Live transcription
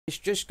It's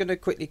just going to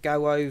quickly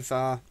go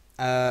over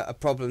a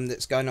problem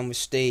that's going on with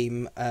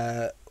Steam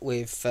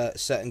with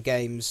certain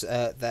games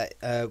that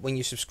when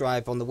you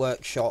subscribe on the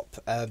workshop,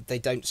 they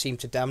don't seem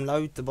to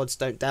download. The mods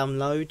don't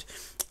download,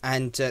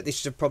 and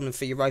this is a problem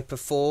for Europa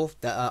 4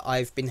 that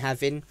I've been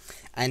having.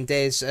 And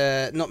there's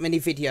not many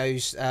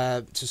videos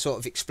to sort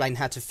of explain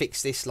how to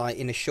fix this, like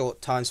in a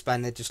short time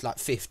span. They're just like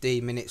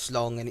 15 minutes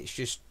long, and it's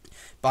just,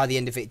 by the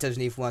end of it, it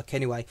doesn't even work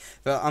anyway.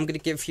 But I'm going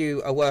to give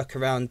you a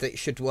workaround that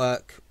should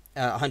work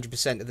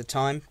 100% of the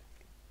time.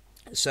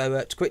 So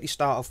to quickly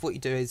start off, what you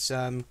do is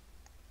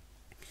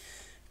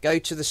go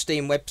to the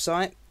Steam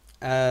website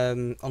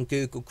on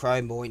Google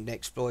Chrome or Internet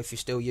Explorer if you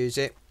still use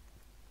it.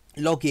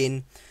 Log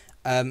in,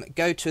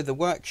 go to the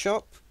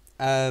workshop,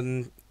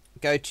 go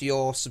to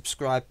your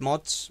subscribed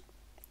mods,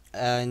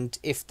 and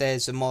if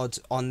there's a mod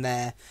on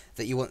there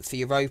that you want for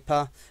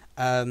Europa,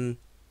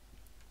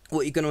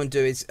 what you're going to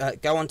do is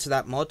go onto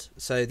that mod.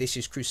 So this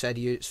is Crusader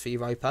Units for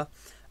Europa.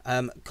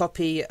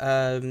 Copy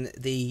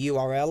the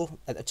URL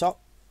at the top,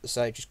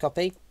 so just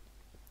copy,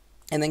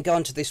 and then go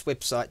onto this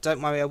website.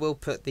 Don't worry, I will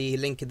put the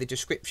link in the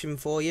description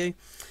for you,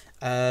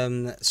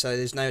 so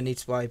there's no need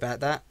to worry about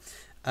that.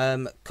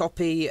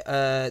 Copy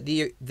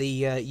the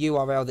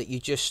URL that you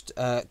just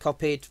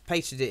copied,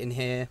 pasted it in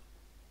here,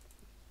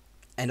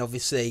 and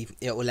obviously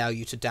it will allow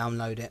you to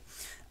download it,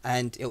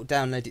 and it will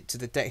download it to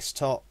the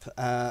desktop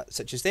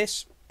such as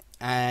this,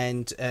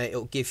 and it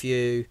will give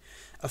you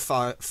a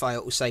file.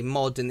 It will say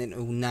mod, and then it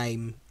will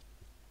name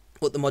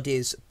what the mod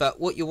is.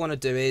 But what you want to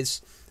do is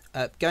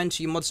go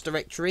into your mods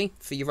directory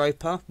for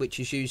Europa, which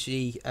is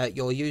usually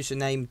your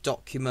username,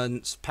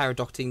 documents,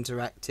 Paradox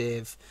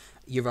Interactive,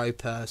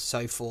 Europa,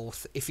 so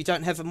forth. If you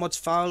don't have a mods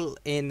file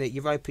in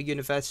Europa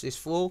Universalis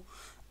 4,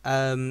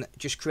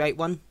 just create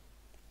one.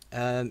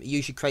 It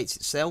usually creates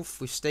itself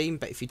with Steam,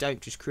 but if you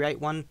don't, just create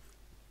one.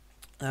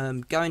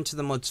 Go into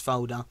the mods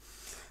folder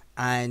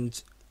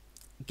and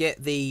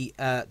get the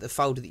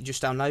folder that you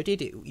just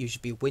downloaded. It will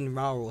usually be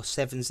WinRAR or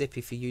 7-zip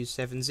if you use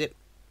 7-zip.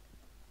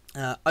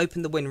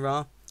 Open the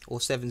WinRAR or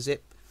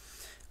 7-zip,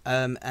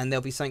 and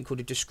there'll be something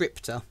called a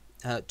descriptor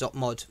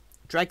 .mod.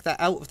 Drag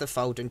that out of the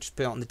folder and just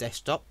put it on the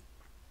desktop,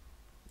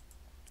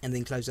 and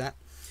then close that.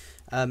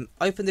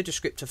 Open the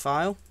descriptor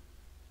file.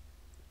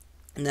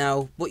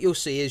 Now what you'll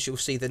see is, you'll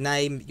see the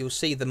name, you'll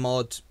see the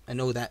mod and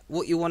all that.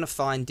 What you want to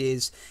find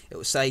is, it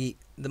will say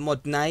the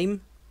mod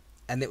name,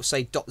 and it will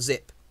say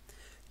 .zip.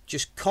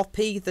 Just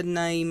copy the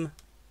name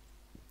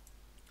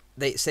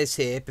that it says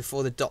here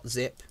before the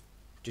 .zip.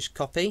 Just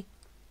copy,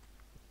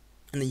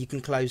 and then you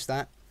can close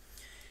that.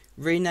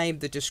 Rename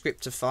the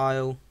descriptor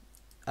file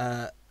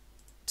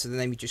to the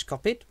name you just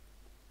copied,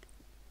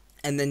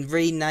 and then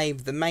rename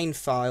the main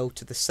file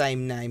to the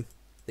same name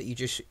that you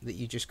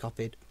just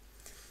copied,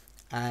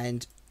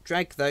 and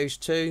drag those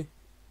two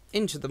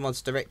into the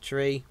mods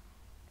directory.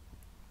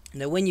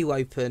 Now when you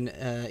open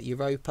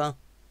Europa,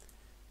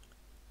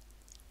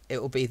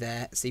 it will be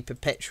there. It's the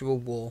Perpetual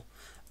War.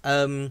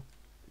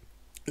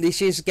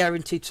 This is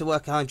guaranteed to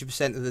work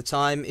 100% of the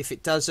time. If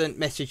it doesn't,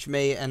 message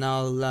me and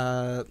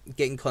I'll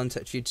get in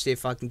contact with you to see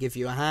if I can give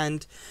you a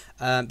hand,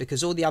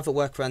 because all the other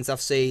workarounds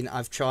I've seen,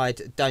 I've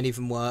tried, don't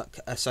even work.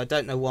 So I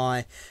don't know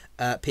why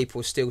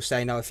people are still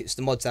saying, oh, if it's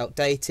the mod's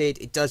outdated.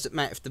 It doesn't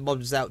matter if the mod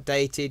is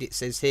outdated. It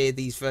says here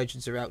these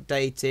versions are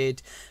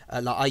outdated.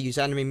 Like I use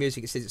anime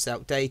music, it says it's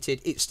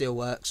outdated. It still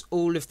works.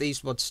 All of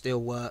these mods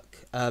still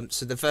work.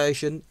 So the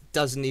version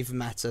doesn't even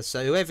matter.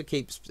 So whoever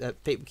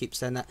people keep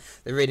saying that,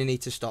 they really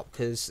need to stop,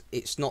 because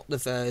it's not the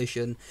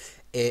version.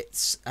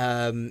 It's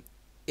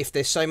if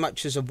there's so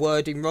much as a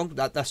wording wrong,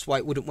 that's why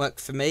it wouldn't work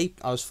for me.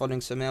 I was following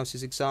someone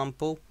else's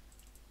example.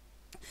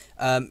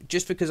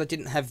 Just because I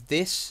didn't have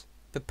this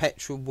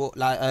Perpetual War,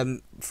 like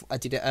I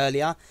did it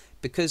earlier,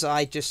 because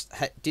I just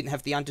didn't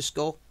have the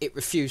underscore, it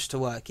refused to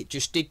work. It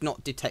just did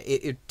not detect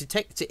it. It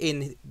detects it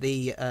in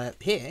the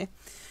here,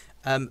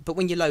 but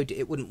when you load it,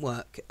 it wouldn't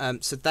work.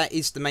 So that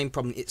is the main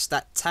problem. It's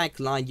that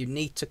tagline you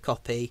need to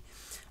copy,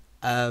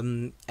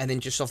 and then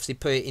just obviously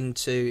put it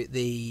into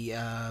the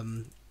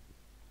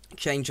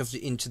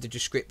into the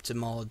descriptor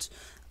mod,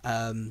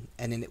 and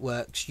then it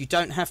works. You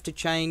don't have to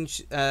change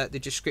the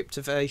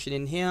descriptor version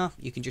in here.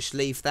 You can just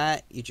leave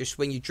that. You just,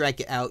 when you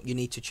drag it out, you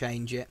need to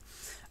change it.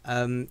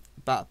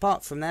 But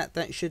apart from that,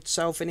 that should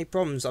solve any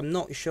problems. I'm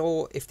not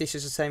sure if this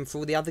is the same for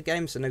all the other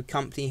games. I know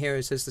Company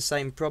Heroes has the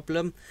same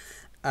problem,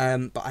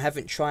 but I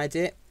haven't tried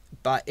it.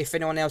 But if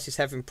anyone else is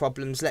having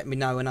problems, let me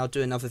know and I'll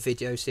do another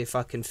video, see if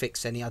I can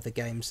fix any other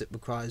games that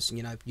requires,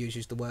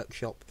 uses the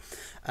workshop.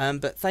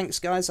 But thanks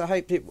guys, I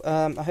hope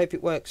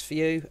it works for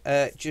you.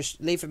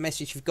 Just leave a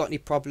message if you've got any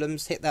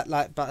problems, hit that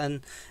like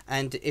button,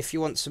 and if you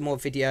want some more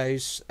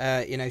videos,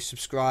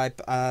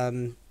 subscribe.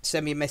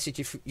 Send me a message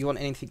if you want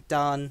anything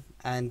done,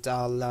 and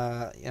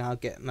I'll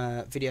get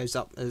my videos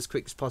up as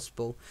quick as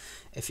possible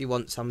if you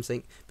want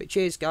something. But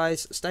cheers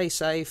guys, stay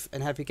safe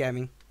and happy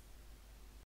gaming.